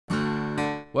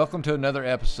Welcome to another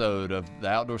episode of the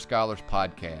Outdoor Scholars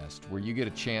Podcast, where you get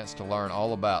a chance to learn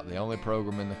all about the only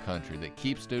program in the country that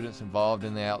keeps students involved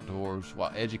in the outdoors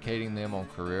while educating them on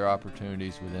career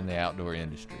opportunities within the outdoor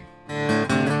industry.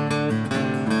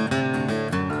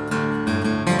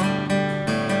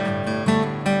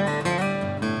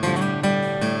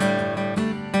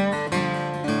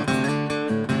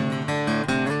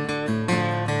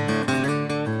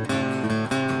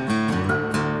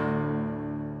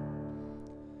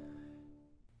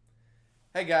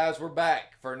 Hey guys, we're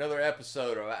back for another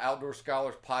episode of Outdoor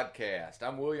Scholars Podcast.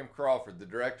 I'm William Crawford, the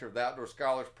director of the Outdoor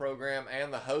Scholars Program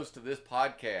and the host of this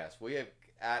podcast. We have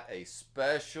got a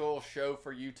special show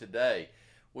for you today.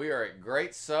 We are at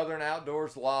Great Southern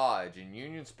Outdoors Lodge in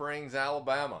Union Springs,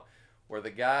 Alabama, where the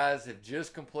guys have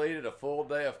just completed a full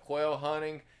day of quail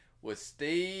hunting with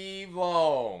Steve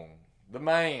Long, the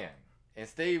man. And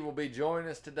Steve will be joining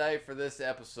us today for this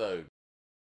episode.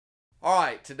 All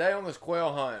right, today on this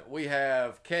quail hunt, we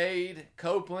have Cade,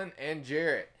 Copeland, and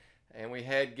Jarrett. And we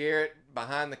had Garrett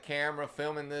behind the camera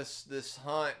filming this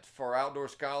hunt for Outdoor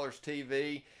Scholars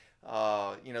TV.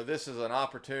 This is an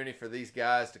opportunity for these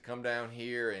guys to come down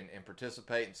here and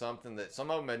participate in something that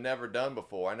some of them had never done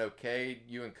before. I know Cade,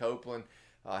 you and Copeland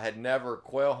had never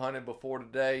quail hunted before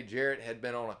today. Jarrett had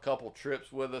been on a couple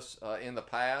trips with us in the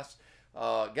past.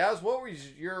 Guys, what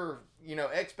was your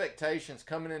expectations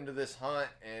coming into this hunt,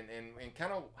 and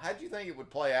kind of how did you think it would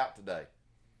play out today?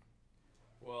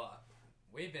 Well,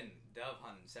 we've been dove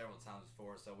hunting several times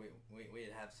before, so we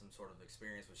had some sort of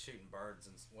experience with shooting birds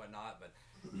and whatnot. But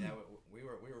we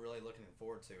were really looking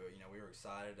forward to it. We were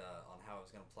excited on how it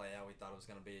was going to play out. We thought it was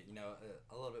going to be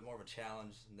a little bit more of a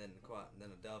challenge than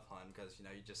a dove hunt, because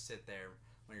you just sit there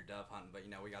when you're dove hunting. But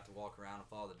we got to walk around and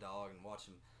follow the dog and watch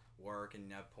him work,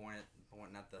 and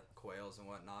pointing at the quails and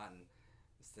whatnot, and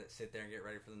sit there and get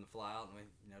ready for them to fly out, and we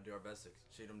do our best to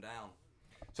shoot them down.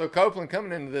 So Copeland,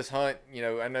 coming into this hunt,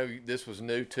 I know this was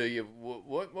new to you.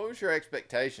 What was your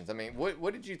expectations? I mean,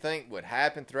 what did you think would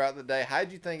happen throughout the day? How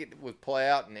did you think it would play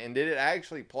out, and did it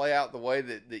actually play out the way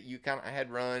that you kind of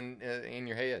had run in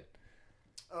your head?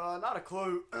 Not a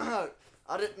clue. I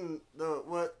didn't.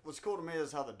 What was cool to me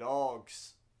is how the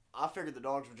dogs. I figured the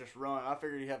dogs would just run. I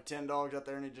figured you have 10 dogs out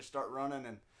there and they'd just start running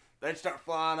and they'd start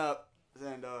flying up.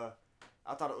 And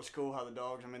I thought it was cool how the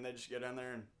dogs, they just get in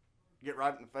there and get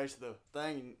right in the face of the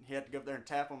thing, and he had to go up there and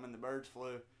tap them and the birds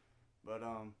flew. But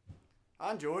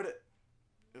I enjoyed it.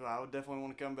 I would definitely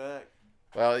want to come back.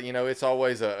 Well, it's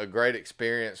always a great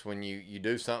experience when you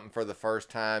do something for the first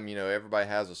time. Everybody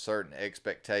has a certain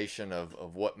expectation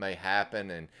of what may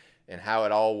happen and how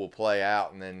it all will play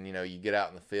out, and then you get out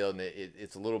in the field and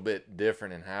it's a little bit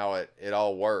different in how it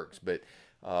all works. But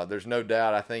there's no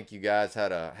doubt, I think you guys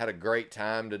had a great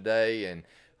time today, and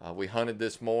we hunted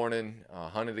this morning,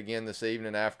 hunted again this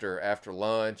evening after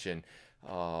lunch, and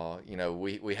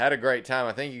we had a great time.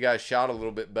 I think you guys shot a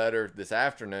little bit better this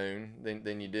afternoon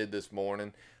than you did this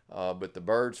morning, but the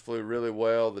birds flew really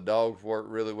well, the dogs worked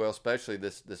really well, especially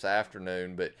this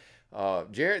afternoon. But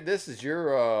Jarrett, this is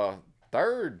your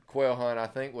third quail hunt, I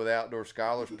think, with Outdoor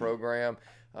Scholars Program.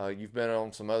 You've been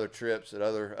on some other trips at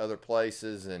other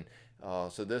places, and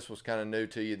so this was kind of new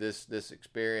to you, this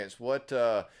experience. What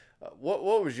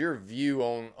was your view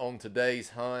on today's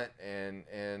hunt, and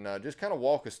just kind of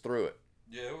walk us through it?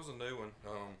 Yeah, it was a new one.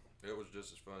 It was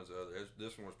just as fun as the other.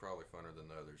 This one was probably funner than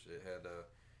the others. It had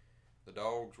the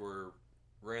dogs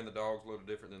ran the dogs a little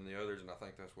different than the others, and I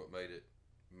think that's what made it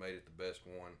the best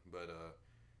one. But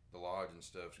the lodge and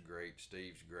stuff's great.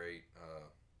 Steve's great.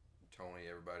 Tony,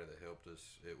 everybody that helped us.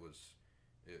 It was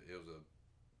a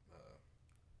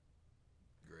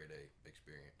grade A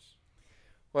experience.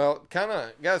 Well,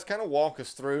 guys, walk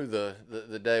us through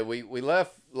the day. We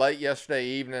left late yesterday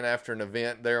evening after an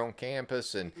event there on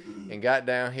campus, and got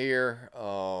down here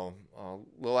a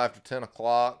little after 10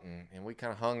 o'clock, and we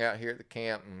kind of hung out here at the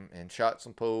camp and shot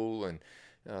some pool, and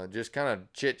just kind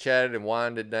of chit-chatted and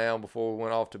winded down before we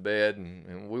went off to bed,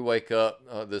 and we wake up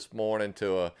this morning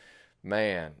to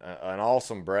an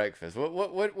awesome breakfast.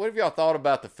 What have y'all thought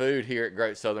about the food here at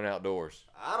Great Southern Outdoors?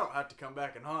 I don't have to come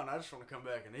back and hunt. I just want to come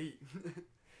back and eat.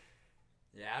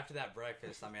 Yeah, after that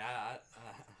breakfast,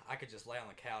 I could just lay on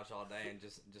the couch all day and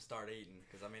just start eating,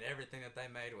 because everything that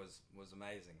they made was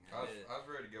amazing. I was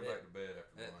ready to go back to bed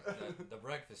after lunch. The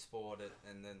breakfast spoiled it,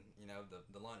 and then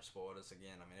the lunch spoiled us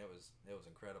again. It was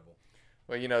incredible.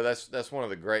 Well, that's one of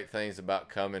the great things about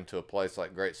coming to a place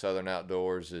like Great Southern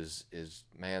Outdoors is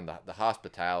the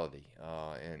hospitality.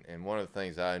 And one of the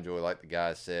things I enjoy, like the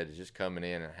guys said, is just coming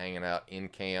in and hanging out in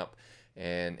camp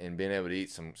and being able to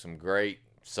eat some great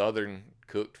Southern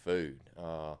cooked food.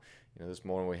 This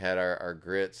morning we had our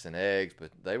grits and eggs,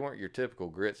 but they weren't your typical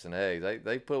grits and eggs.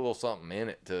 They put a little something in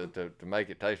it to make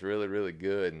it taste really, really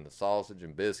good, and the sausage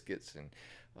and biscuits and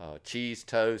cheese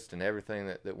toast and everything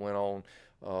that went on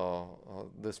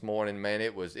this morning. Man,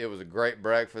 it was a great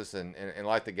breakfast, and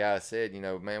like the guy said,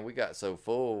 man, we got so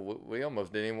full we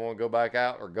almost didn't even want to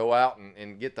go out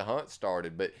and get the hunt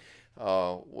started. But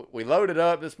we loaded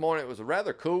up this morning. It was a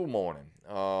rather cool morning.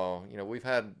 We've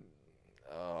had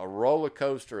a roller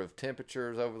coaster of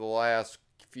temperatures over the last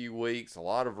few weeks, a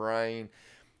lot of rain.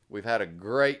 We've had a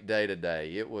great day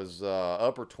today. It was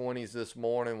upper 20s this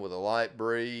morning with a light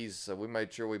breeze, so we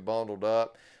made sure we bundled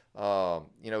up.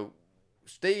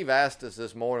 Steve asked us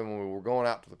this morning when we were going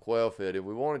out to the quail field, did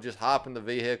we want to just hop in the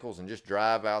vehicles and just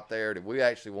drive out there? Did we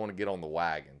actually want to get on the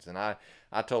wagons? And I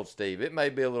told Steve, it may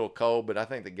be a little cold, but I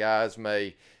think the guys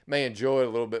may enjoy it a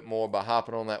little bit more by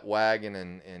hopping on that wagon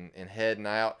and heading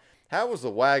out. How was the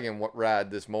wagon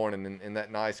ride this morning in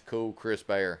that nice, cool, crisp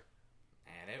air?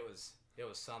 Man, it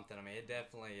was something. I mean, it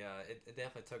definitely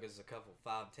took us a couple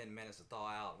 5-10 minutes to thaw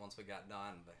out once we got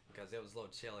done, because it was a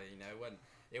little chilly.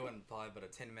 It wasn't probably but a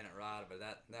 10-minute ride, but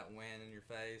that wind in your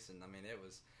face, and I mean,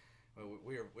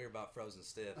 we were about frozen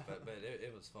stiff, but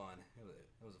it was fun.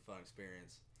 It was a fun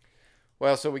experience.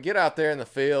 Well, so we get out there in the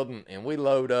field and we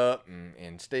load up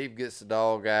and Steve gets the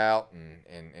dog out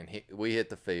and we hit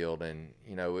the field. And,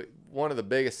 one of the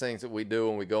biggest things that we do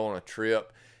when we go on a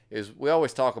trip is we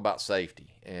always talk about safety.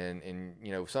 And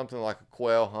something like a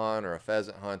quail hunt or a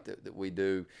pheasant hunt that we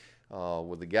do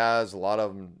with the guys, a lot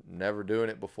of them never doing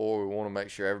it before. We want to make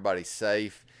sure everybody's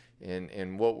safe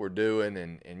in what we're doing.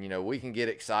 And we can get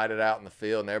excited out in the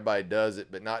field and everybody does it,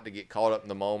 but not to get caught up in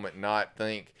the moment and not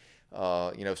think,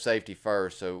 safety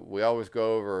first. So we always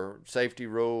go over safety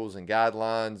rules and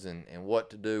guidelines and what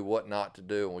to do, what not to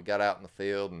do. And we got out in the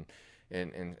field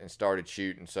and started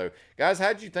shooting. So, guys,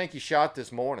 how did you think you shot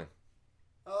this morning?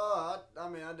 I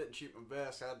didn't shoot my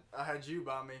best. I had you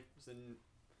by me. So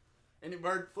any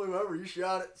bird flew over, you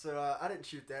shot it. So I didn't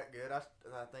shoot that good.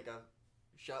 I think I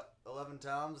shot 11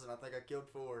 times and I think I killed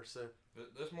 4. So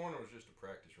this morning was just a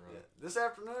practice run. Yeah. This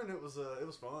afternoon it was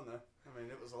fun though. I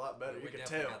mean, it was a lot better. You could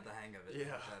tell. Got the hang of it.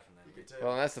 Yeah, you could tell.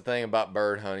 Well, that's the thing about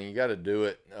bird hunting. You got to do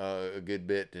it a good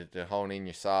bit to hone in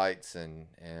your sights. And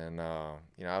I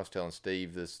was telling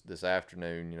Steve this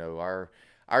afternoon,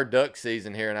 our duck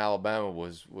season here in Alabama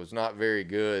was not very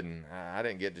good, and I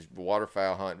didn't get to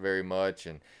waterfowl hunt very much.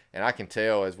 And I can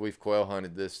tell as we've quail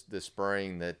hunted this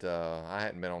spring that I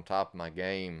hadn't been on top of my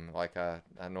game like I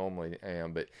normally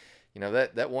am. But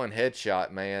that one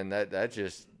headshot, man, that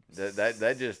just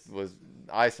was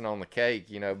icing on the cake.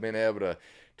 Being able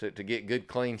to get good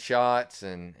clean shots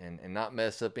and not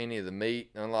mess up any of the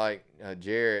meat. Unlike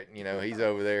Jarrett, he's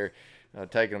over there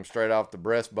taking them straight off the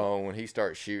breastbone when he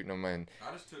starts shooting them. And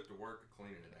I just took the work of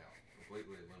cleaning it out.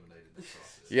 Completely eliminated the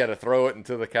process. You got to throw it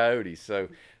into the coyotes. So,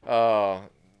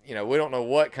 we don't know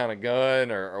what kind of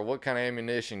gun or what kind of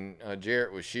ammunition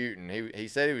Jarrett was shooting. He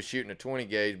said he was shooting a 20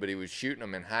 gauge, but he was shooting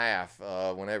them in half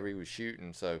whenever he was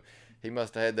shooting. So he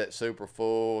must have had that super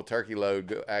full turkey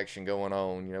load action going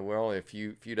on. We're only a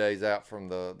few days out from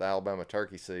the Alabama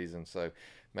turkey season, so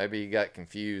maybe he got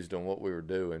confused on what we were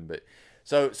doing. But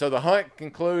so the hunt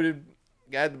concluded,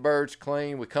 got the birds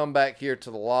clean. We come back here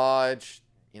to the lodge.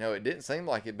 It didn't seem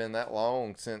like it'd been that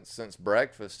long since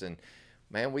breakfast, and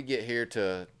man, we get here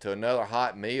to another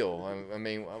hot meal. I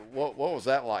mean, what was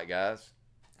that like, guys?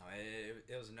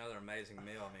 It was another amazing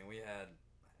meal. I mean, we had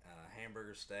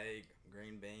hamburger steak,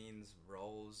 green beans,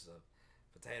 rolls,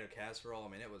 potato casserole.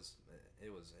 I mean, it was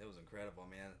incredible,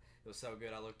 man. It was so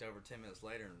good. I looked over 10 minutes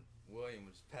later, and William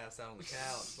was passed out on the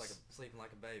couch, sleeping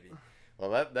like a baby.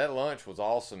 Well, that lunch was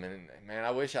awesome, and man,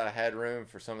 I wish I had room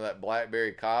for some of that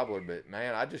blackberry cobbler, but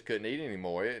man, I just couldn't eat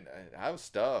anymore. I was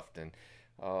stuffed, and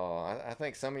I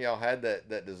think some of y'all had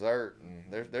that dessert,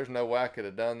 and there's no way I could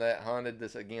have done that, hunted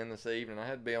this again this evening. I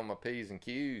had to be on my P's and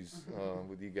Q's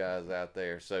with you guys out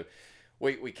there. So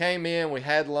we came in, we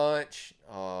had lunch,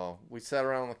 we sat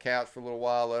around on the couch for a little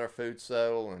while, let our food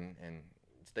settle, and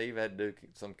Steve had to do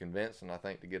some convincing, I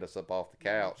think, to get us up off the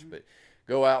couch. But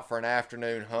go out for an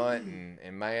afternoon hunt,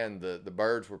 and man, the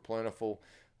birds were plentiful.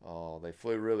 They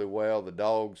flew really well. The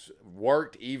dogs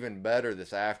worked even better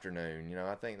this afternoon.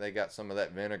 I think they got some of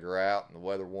that vinegar out, and the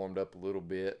weather warmed up a little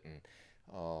bit,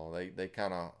 and they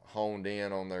kind of honed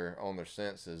in on their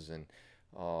senses. And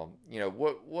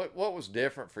what was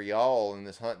different for y'all in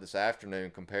this hunt this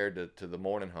afternoon compared to the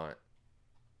morning hunt?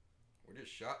 We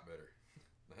just shot better.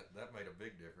 That made a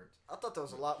big difference. I thought there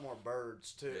was a lot more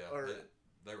birds too. Yeah,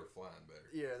 they were flying better.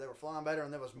 Yeah, they were flying better,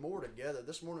 and there was more together.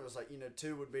 This morning it was like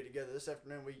 2 would be together. This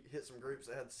afternoon we hit some groups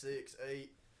that had 6,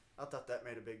 8. I thought that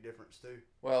made a big difference too.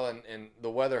 Well, and the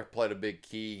weather played a big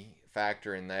key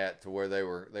factor in that, to where they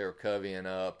were covying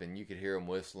up, and you could hear them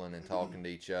whistling and talking to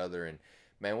each other. And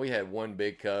man, we had one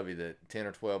big covey that 10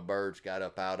 or 12 birds got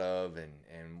up out of,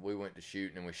 and we went to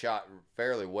shooting, and we shot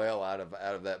fairly well out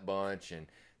of that bunch. And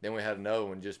then we had another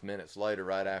one just minutes later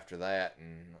right after that.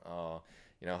 And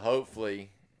hopefully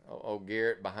old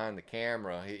Garrett behind the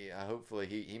camera, hopefully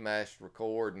he mashed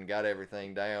record and got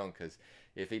everything down, because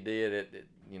if he did,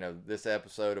 this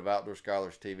episode of Outdoor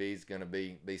Scholars TV is going to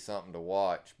be something to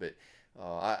watch. But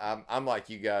I'm like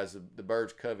you guys, the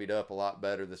birds covied up a lot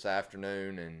better this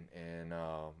afternoon, and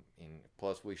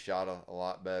plus we shot a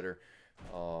lot better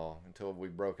until we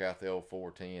broke out the old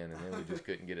 410, and then we just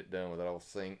couldn't get it done with that old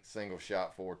single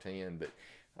shot 410.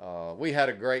 But we had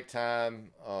a great time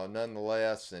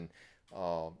nonetheless. And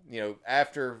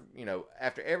after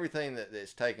everything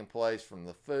that's taken place, from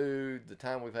the food, the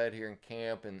time we've had here in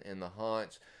camp, and the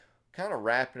hunts, kind of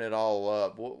wrapping it all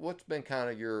up, what's been kind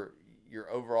of your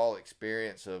overall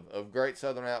experience of Great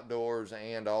Southern Outdoors,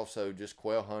 and also just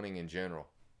quail hunting in general?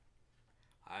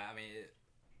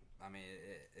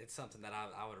 It's something that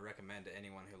I would recommend to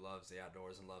anyone who loves the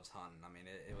outdoors and loves hunting. I mean,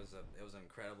 it was an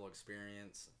incredible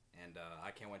experience, and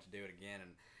I can't wait to do it again.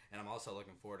 And I'm also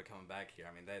looking forward to coming back here.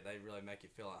 I mean, they really make you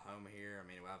feel at home here. I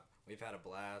mean, we've had a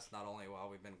blast, not only while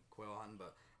we've been quail hunting,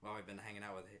 but while we've been hanging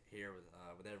out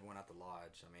with everyone at the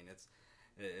lodge. I mean,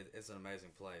 it's an amazing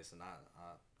place, and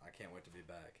I can't wait to be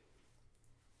back.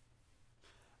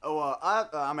 Oh,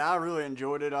 I really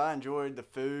enjoyed it. I enjoyed the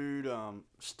food.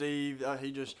 Steve,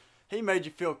 he made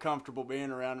you feel comfortable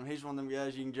being around him. He's one of them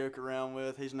guys you can joke around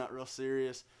with. He's not real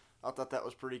serious. I thought that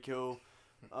was pretty cool.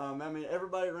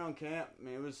 Everybody around camp,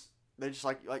 they just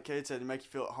like Cade said, they make you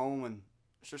feel at home, and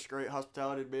it's just great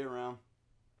hospitality to be around.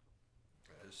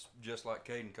 It's just like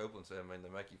Cade and Copeland said. They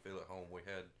make you feel at home. We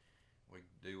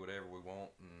do whatever we want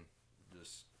and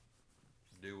just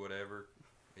do whatever,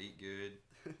 eat good,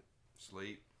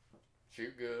 sleep,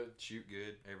 shoot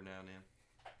good every now and then.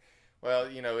 Well,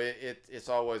 it's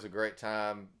always a great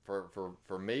time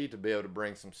for me to be able to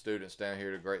bring some students down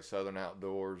here to Great Southern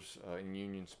Outdoors in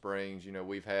Union Springs.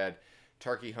 We've had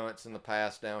turkey hunts in the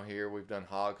past down here. We've done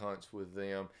hog hunts with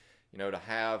them. To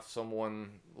have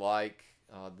someone like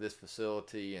this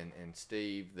facility and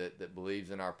Steve that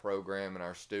believes in our program and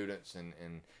our students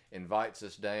and invites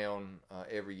us down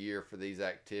every year for these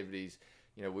activities,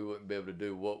 we wouldn't be able to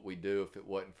do what we do if it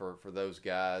wasn't for those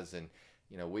guys. And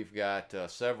we've got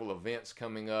several events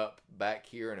coming up back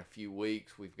here in a few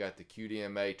weeks. We've got the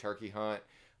QDMA turkey hunt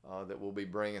that we'll be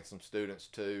bringing some students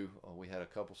to. We had a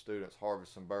couple students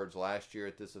harvest some birds last year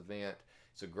at this event.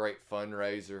 It's a great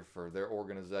fundraiser for their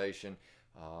organization.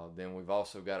 Then we've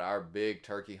also got our big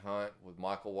turkey hunt with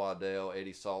Michael Waddell,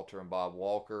 Eddie Salter, and Bob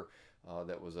Walker.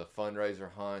 That was a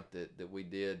fundraiser hunt that we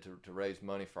did to raise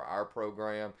money for our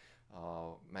program.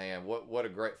 Man, what a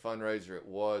great fundraiser it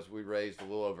was. We raised a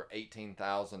little over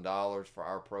 $18,000 for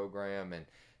our program,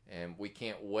 and we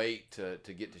can't wait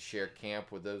to get to share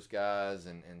camp with those guys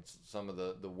and some of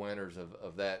the winners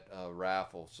of that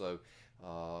raffle. So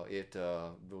it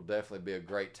will definitely be a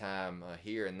great time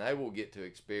here, and they will get to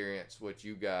experience what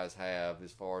you guys have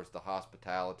as far as the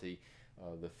hospitality,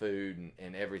 the food,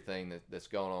 and everything that's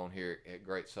going on here at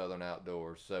Great Southern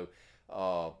Outdoors. So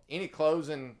any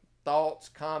closing thoughts,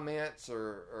 comments,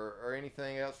 or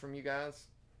anything else from you guys?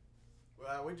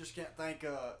 Well, we just can't thank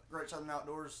Great Southern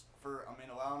Outdoors for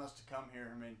allowing us to come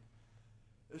here.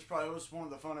 This probably was one of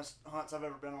the funnest hunts I've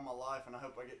ever been on in my life, and I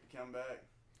hope I get to come back.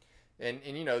 And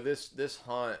this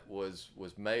hunt was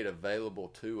made available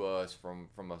to us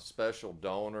from a special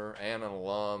donor and an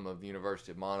alum of the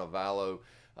University of Montevallo,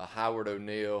 Howard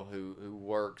O'Neill, who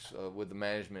works with the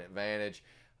Management Advantage.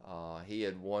 He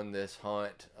had won this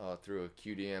hunt through a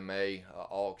QDMA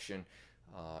auction,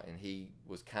 and he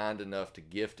was kind enough to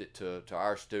gift it to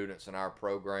our students in our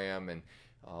program. And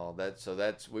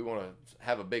we want to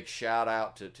have a big shout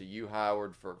out to you,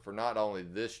 Howard, for not only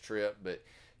this trip, but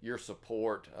your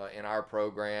support in our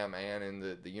program and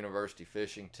in the university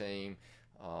fishing team.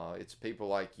 It's people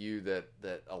like you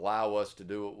that allow us to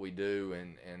do what we do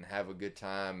and have a good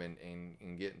time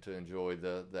and getting to enjoy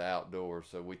the outdoors.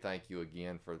 So we thank you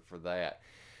again for that.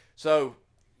 So,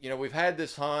 we've had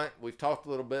this hunt. We've talked a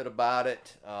little bit about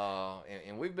it.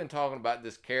 And we've been talking about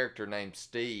this character named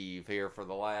Steve here for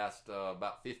the last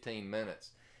about 15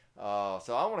 minutes.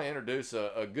 So I want to introduce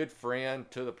a good friend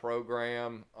to the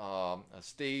program,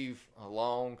 Steve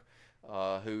Long,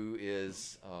 who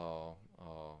is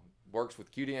works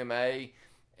with QDMA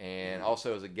and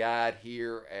also as a guide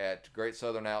here at Great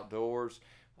Southern Outdoors.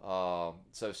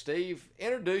 So Steve,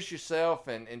 introduce yourself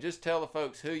and just tell the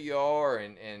folks who you are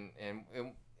and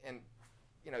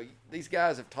you know, these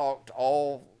guys have talked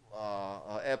all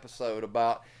episode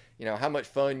about, you know, how much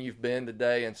fun you've been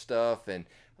today and stuff, and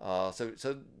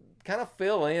so kind of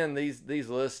fill in these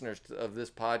listeners of this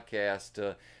podcast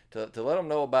to let them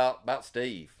know about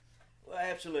Steve. Well,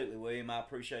 absolutely, William. I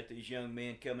appreciate these young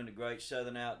men coming to Great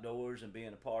Southern Outdoors and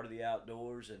being a part of the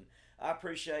outdoors, and I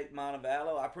appreciate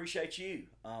Montevallo. I appreciate you.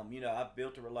 You know, I've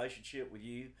built a relationship with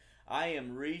you. I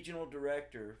am regional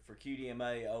director for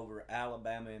QDMA over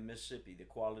Alabama and Mississippi, the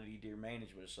Quality Deer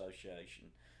Management Association.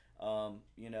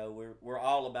 You know, we're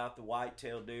all about the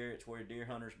white-tailed deer. It's where deer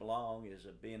hunters belong, is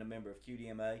being a member of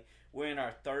QDMA. We're in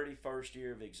our 31st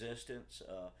year of existence.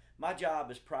 My job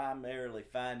is primarily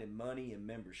finding money and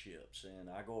memberships, and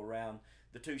I go around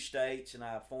the 2 states and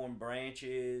I form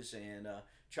branches and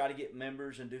try to get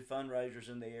members and do fundraisers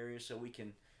in the area so we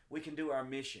can do our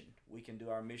mission. We can do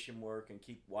our mission work and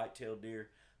keep white-tailed deer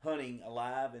hunting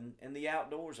alive and the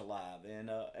outdoors alive,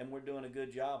 and we're doing a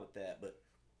good job at that. But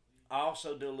I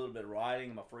also do a little bit of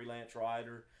writing. I'm a freelance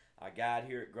writer. I guide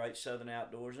here at Great Southern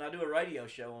Outdoors, and I do a radio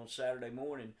show on Saturday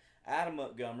morning out of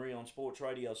Montgomery on Sports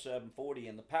Radio 740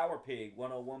 and the Power Pig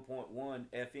 101.1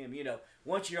 FM. You know,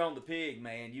 once you're on the Pig,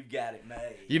 man, you've got it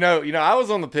made. You know, I was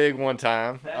on the Pig one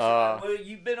time. That's right. Well,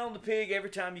 you've been on the Pig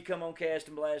every time you come on Cast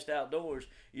and Blast Outdoors.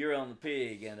 You're on the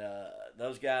Pig, and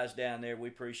those guys down there, we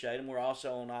appreciate them. We're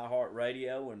also on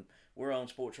iHeartRadio, and we're on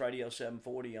Sports Radio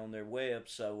 740 on their web,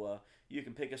 so you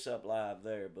can pick us up live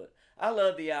there. But I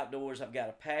love the outdoors. I've got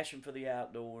a passion for the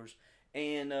outdoors.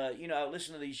 And, you know, I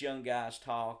listen to these young guys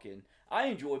talk, and I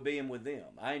enjoy being with them.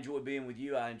 I enjoy being with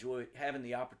you. I enjoy having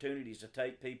the opportunities to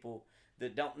take people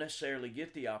that don't necessarily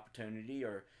get the opportunity,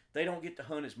 or they don't get to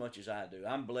hunt as much as I do.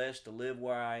 I'm blessed to live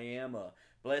where I am,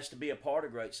 blessed to be a part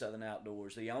of Great Southern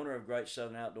Outdoors. The owner of Great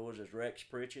Southern Outdoors is Rex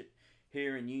Pritchett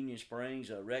here in Union Springs.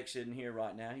 Rex isn't here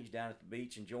right now. He's down at the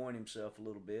beach enjoying himself a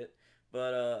little bit.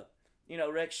 But, you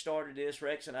know, Rex started this.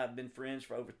 Rex and I have been friends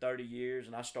for over 30 years,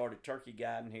 and I started turkey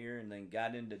guiding here and then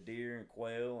got into deer and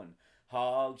quail and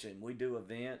hogs, and we do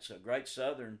events. Great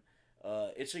Southern,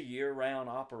 it's a year-round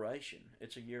operation.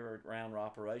 It's a year-round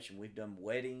operation. We've done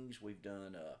weddings. We've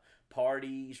done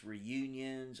parties,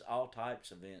 reunions, all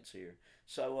types of events here.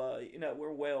 So, you know,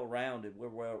 we're well-rounded.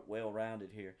 We're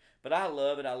well-rounded here. But I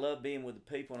love it. I love being with the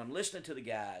people, and I'm listening to the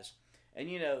guys. And,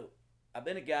 you know, I've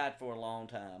been a guide for a long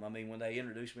time. I mean, when they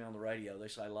introduce me on the radio, they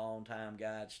say long-time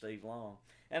guide Steve Long.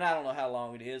 And I don't know how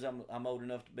long it is. I'm old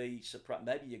enough to be surprised.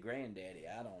 Maybe your granddaddy.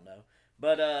 I don't know.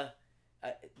 But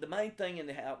the main thing in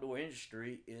the outdoor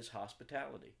industry is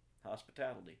hospitality.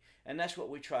 Hospitality. And that's what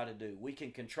we try to do. We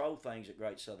can control things at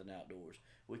Great Southern Outdoors.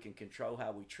 We can control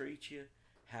how we treat you,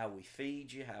 how we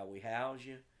feed you, how we house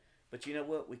you. But you know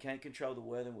what? We can't control the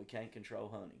weather, and we can't control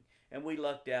hunting. And we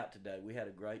lucked out today. We had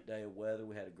a great day of weather.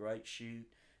 We had a great shoot,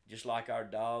 just like our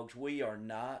dogs. We are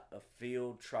not a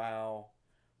field trial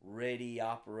ready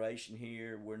operation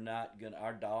here.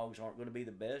 Our dogs aren't going to be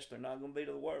the best. They're not going to be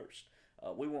the worst.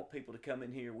 We want people to come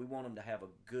in here. We want them to have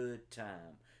a good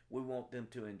time. We want them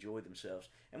to enjoy themselves.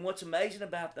 And what's amazing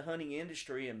about the hunting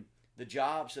industry and the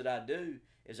jobs that I do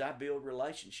is I build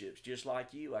relationships just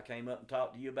like you. I came up and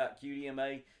talked to you about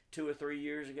QDMA 2 or 3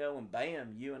 years ago, and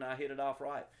bam, you and I hit it off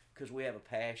right. Because we have a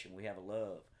passion, we have a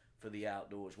love for the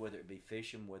outdoors, whether it be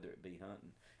fishing, whether it be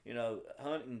hunting. You know,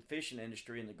 hunting and fishing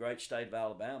industry in the great state of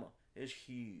Alabama is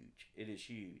huge. It is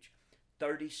huge.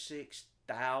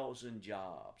 36,000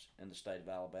 jobs in the state of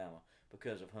Alabama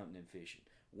because of hunting and fishing.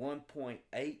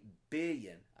 1.8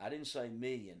 billion. I didn't say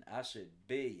million. I said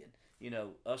billion. You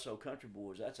know, us old country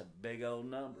boys, that's a big old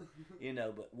number. You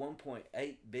know, but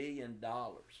 $1.8 billion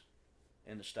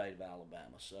in the state of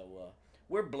Alabama. So,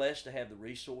 we're blessed to have the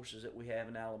resources that we have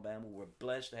in Alabama. We're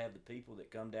blessed to have the people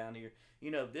that come down here. You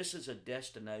know, this is a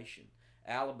destination.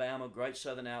 Alabama, Great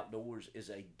Southern Outdoors is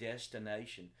a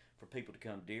destination for people to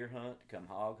come deer hunt, to come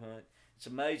hog hunt. It's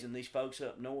amazing. These folks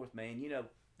up north, man, you know,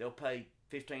 they'll pay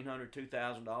 $1,500,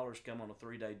 $2,000 to come on a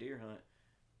 3-day deer hunt.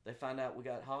 They find out we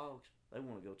got hogs. They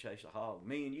want to go chase a hog.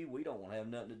 Me and you, we don't want to have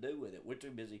nothing to do with it. We're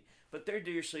too busy. But their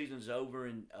deer season's over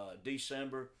in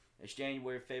December. It's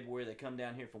January, February. They come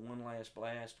down here for one last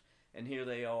blast, and here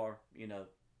they are, you know,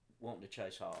 wanting to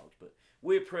chase hogs. But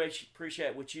we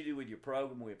appreciate what you do with your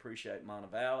program. We appreciate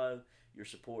Montevallo, your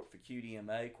support for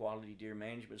QDMA, Quality Deer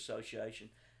Management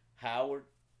Association. Howard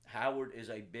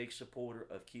is a big supporter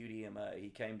of QDMA. He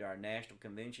came to our national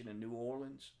convention in New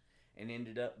Orleans and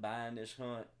ended up buying this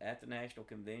hunt at the national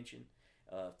convention.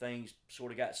 Things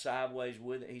sort of got sideways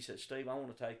with it. He said, Steve, I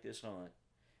want to take this hunt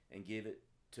and give it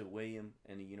to William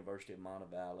and the University of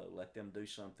Montevallo. Let them do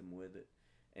something with it.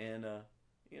 and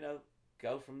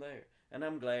go from there. And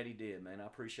I'm glad he did, man. I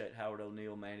appreciate Howard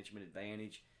O'Neill Management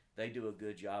Advantage. They do a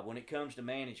good job. When it comes to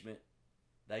management,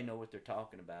 they know what they're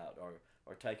talking about,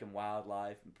 or taking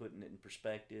wildlife and putting it in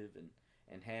perspective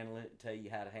and handling it and tell you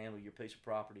how to handle your piece of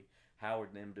property.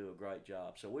 Howard and them do a great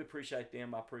job. So we appreciate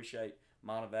them. I appreciate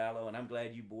Montevallo, and I'm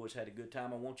glad you boys had a good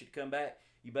time. I want you to come back.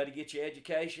 You better get your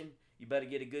education. You better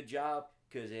get a good job,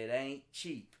 because it ain't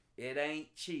cheap. It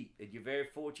ain't cheap. And you're very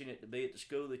fortunate to be at the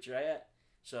school that you're at.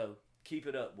 So keep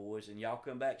it up, boys, and y'all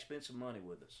come back, spend some money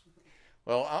with us.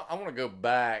 Well, I want to go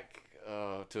back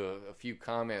to a few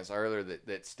comments earlier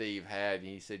that Steve had.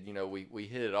 He said, we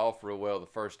hit it off real well the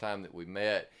first time that we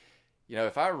met.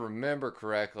 If I remember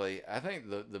correctly, I think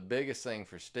the biggest thing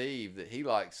for Steve that he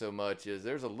likes so much is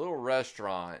there's a little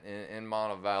restaurant in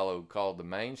Montevallo called the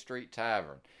Main Street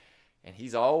Tavern. And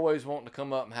he's always wanting to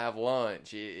come up and have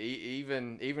lunch.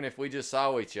 Even if we just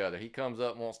saw each other, he comes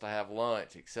up and wants to have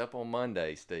lunch, except on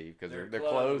Mondays, Steve, because they're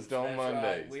closed on That's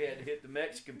Mondays. Right. We had to hit the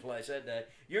Mexican place that day.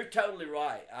 You're totally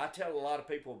right. I tell a lot of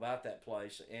people about that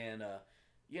place. And,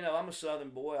 I'm a Southern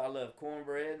boy. I love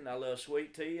cornbread, and I love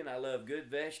sweet tea, and I love good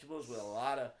vegetables with a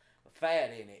lot of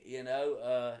fat in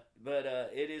it, But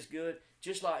it is good.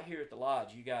 Just like here at the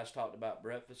Lodge, you guys talked about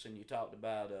breakfast, and you talked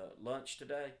about lunch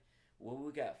today. Well,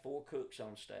 we got 4 cooks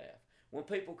on staff. When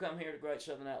people come here to Great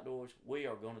Southern Outdoors, we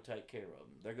are going to take care of them.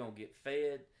 They're going to get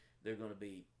fed. They're going to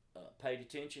be paid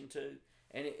attention to.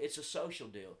 And it's a social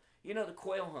deal. The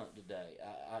quail hunt today,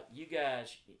 you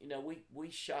guys,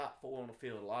 we shot 4 on the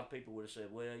field. A lot of people would have said,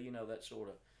 well, that's sort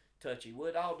of touchy. Well,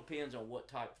 it all depends on what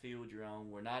type of field you're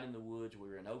on. We're not in the woods.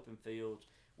 We're in open fields.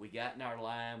 We got in our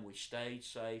line. We stayed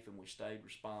safe, and we stayed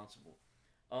responsible.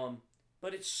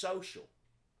 But it's social.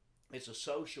 It's a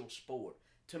social sport.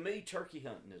 To me, turkey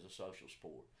hunting is a social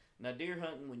sport. Now, deer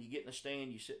hunting, when you get in a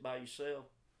stand, you sit by yourself,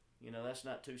 that's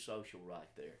not too social right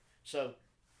there. So,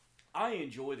 I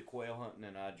enjoy the quail hunting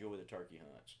and I enjoy the turkey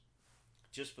hunts.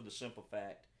 Just for the simple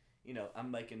fact, I'm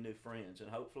making new friends, and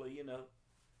hopefully,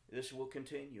 this will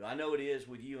continue. I know it is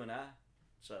with you and I.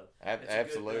 So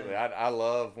absolutely, I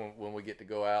love when we get to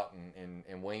go out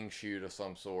and wing shoot of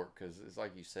some sort, because it's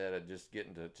like you said, just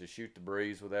getting to shoot the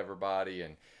breeze with everybody,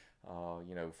 and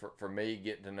for me,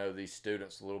 getting to know these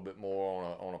students a little bit more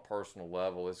on a personal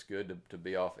level. It's good to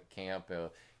be off at camp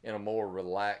in a more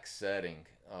relaxed setting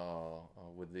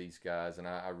with these guys, and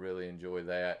I really enjoy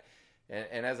that.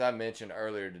 And as I mentioned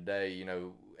earlier today,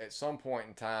 at some point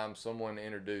in time, someone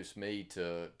introduced me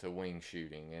to wing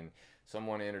shooting, and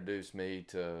someone introduced me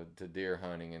to deer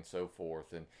hunting and so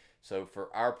forth. And so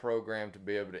for our program to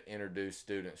be able to introduce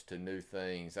students to new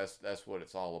things, that's what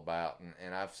it's all about.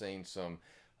 And I've seen some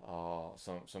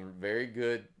very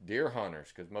good deer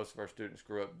hunters, because most of our students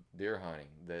grew up deer hunting,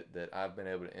 that I've been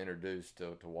able to introduce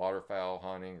to waterfowl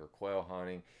hunting or quail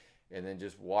hunting, and then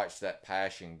just watch that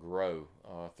passion grow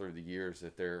through the years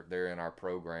that they're in our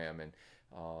program. And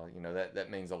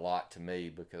that means a lot to me,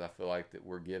 because I feel like that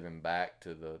we're giving back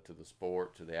to the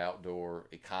sport, to the outdoor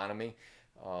economy,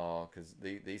 because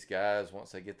these guys,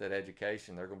 once they get that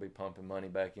education, they're going to be pumping money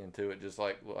back into it, just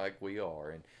like we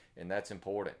are. And that's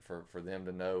important for them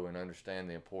to know and understand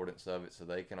the importance of it, so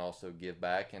they can also give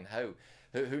back. And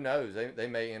who knows, they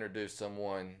may introduce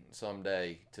someone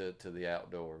someday to the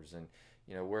outdoors. And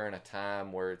we're in a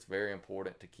time where it's very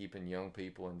important to keeping young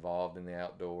people involved in the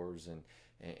outdoors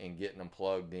and getting them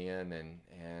plugged in.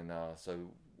 And so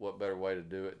what better way to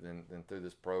do it than through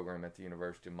this program at the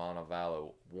University of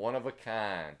Montevallo, one of a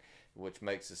kind, which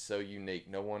makes us so unique.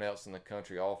 No one else in the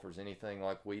country offers anything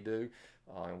like we do,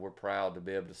 and we're proud to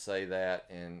be able to say that,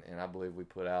 and I believe we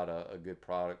put out a good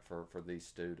product for these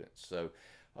students. So,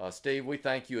 Steve, we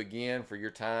thank you again for your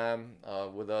time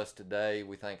with us today.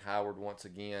 We thank Howard once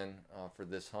again for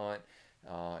this hunt,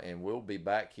 and we'll be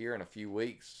back here in a few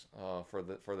weeks for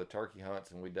the turkey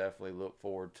hunts, and we definitely look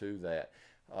forward to that.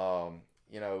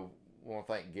 Want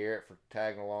to thank Garrett for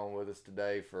tagging along with us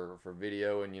today for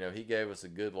video, and he gave us a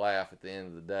good laugh at the end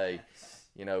of the day.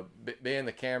 Being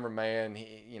the cameraman,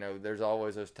 there's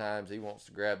always those times he wants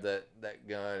to grab that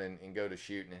gun and go to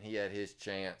shooting, and he had his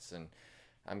chance, and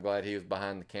I'm glad he was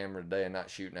behind the camera today and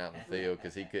not shooting out in the field,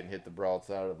 because he couldn't hit the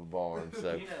broadside of a barn.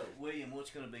 So William,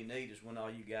 what's going to be neat is when all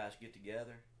you guys get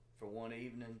together for one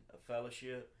evening of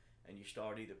fellowship, and you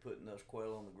start either putting those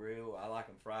quail on the grill. I like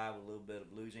them fried with a little bit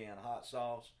of Louisiana hot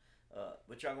sauce.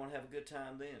 But y'all going to have a good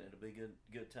time then. It'll be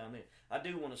good time then. I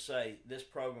do want to say this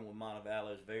program with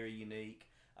Montevallo is very unique.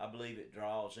 I believe it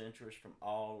draws interest from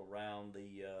all around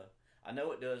I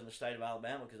know it does in the state of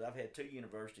Alabama because I've had 2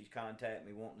 universities contact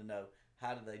me wanting to know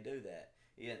how do they do that.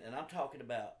 And I'm talking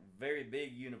about very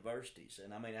big universities,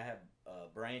 and I mean I have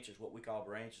branches, what we call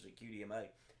branches at QDMA,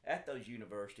 at those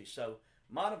universities. So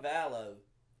Montevallo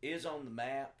is on the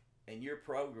map, and your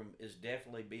program is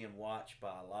definitely being watched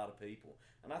by a lot of people,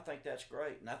 and I think that's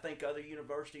great. And I think other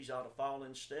universities ought to fall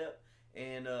in step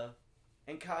and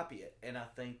copy it, and I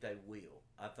think they will.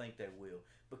 I think they will,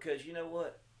 because you know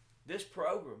what, this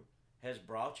program has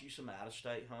brought you some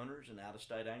out-of-state hunters and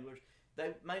out-of-state anglers.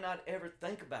 They may not ever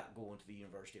think about going to the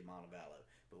University of Montevallo,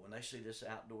 but when they see this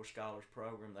Outdoor Scholars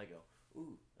program, they go,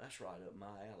 ooh, that's right up my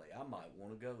alley. I might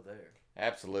want to go there.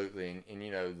 Absolutely. And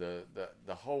you know,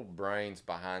 the whole brains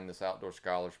behind this Outdoor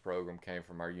Scholars program came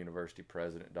from our university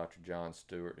president, Dr. John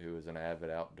Stewart, who is an avid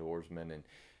outdoorsman. And,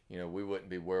 you know, we wouldn't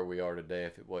be where we are today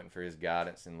if it wasn't for his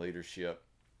guidance and leadership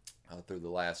through the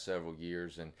last several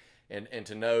years. And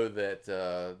to know that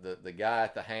the guy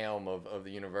at the helm of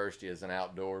the university is an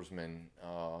outdoorsman,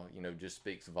 you know, just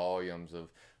speaks volumes of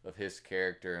his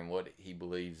character and what he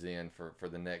believes in for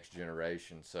the next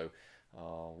generation. So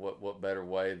what better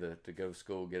way to go to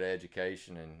school, get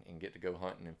education, and get to go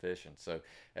hunting and fishing. So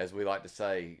as we like to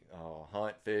say,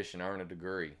 hunt, fish, and earn a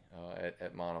degree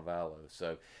at Montevallo.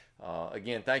 So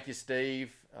again, thank you,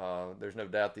 Steve. There's no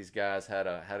doubt these guys had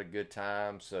a good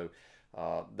time. So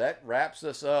that wraps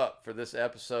us up for this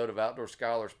episode of Outdoor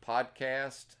Scholars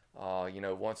Podcast. You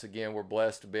know, once again, we're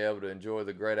blessed to be able to enjoy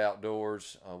the great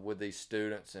outdoors with these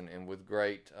students and with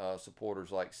great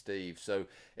supporters like Steve. So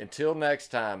until next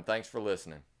time, thanks for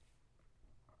listening.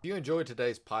 If you enjoyed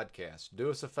today's podcast, do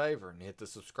us a favor and hit the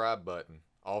subscribe button.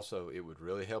 Also, it would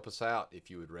really help us out if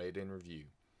you would rate and review.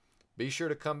 Be sure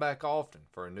to come back often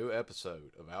for a new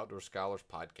episode of Outdoor Scholars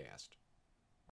Podcast.